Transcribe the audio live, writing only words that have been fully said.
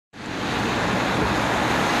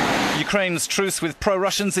Ukraine's truce with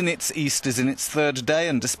pro-Russians in its east is in its third day,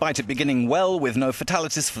 and despite it beginning well with no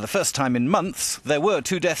fatalities for the first time in months, there were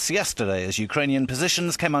 2 deaths yesterday as Ukrainian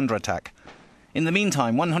positions came under attack. In the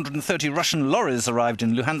meantime, 130 Russian lorries arrived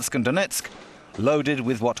in Luhansk and Donetsk, loaded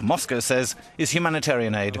with what Moscow says is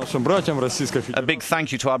humanitarian aid. A big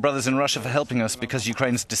thank you to our brothers in Russia for helping us, because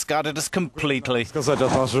Ukraine's discarded us completely. Soldiers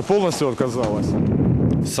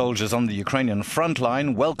on the Ukrainian front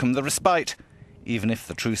line welcome the respite, even if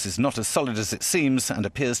the truce is not as solid as it seems and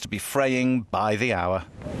appears to be fraying by the hour.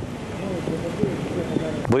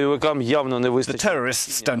 The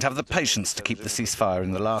terrorists don't have the patience to keep the ceasefire.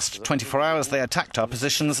 In the last 24 hours, they attacked our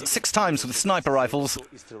positions 6 times with sniper rifles,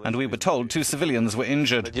 and we were told 2 civilians were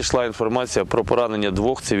injured. In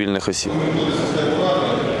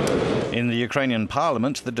the Ukrainian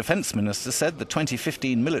parliament, the defense minister said the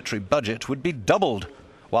 2015 military budget would be doubled,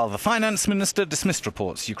 while the finance minister dismissed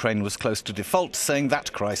reports Ukraine was close to default, saying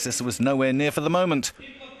that crisis was nowhere near for the moment,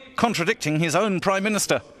 contradicting his own prime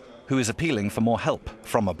minister, who is appealing for more help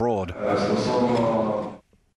from abroad.